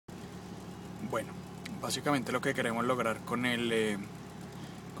Bueno, básicamente lo que queremos lograr con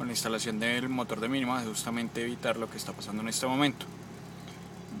con la instalación del motor de mínima es justamente evitar lo que está pasando en este momento.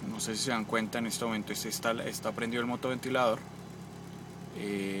 No sé si se dan cuenta, en este momento está prendido el motoventilador.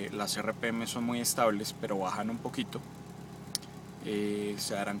 Las RPM son muy estables, pero bajan un poquito.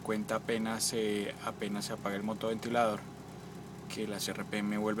 Se darán cuenta apenas se apaga el motoventilador que las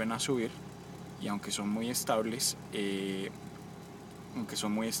RPM vuelven a subir, y aunque son muy estables,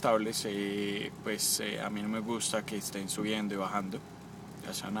 pues a mí no me gusta que estén subiendo y bajando.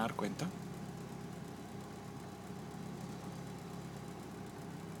 Ya se van a dar cuenta.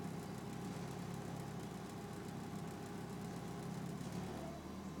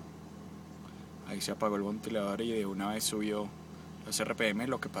 Ahí se apagó el ventilador y de una vez subió las RPM.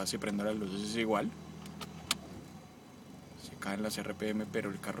 Lo que pasa si prendo las luces es igual. Se caen las RPM, pero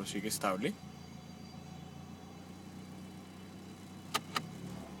el carro sigue estable.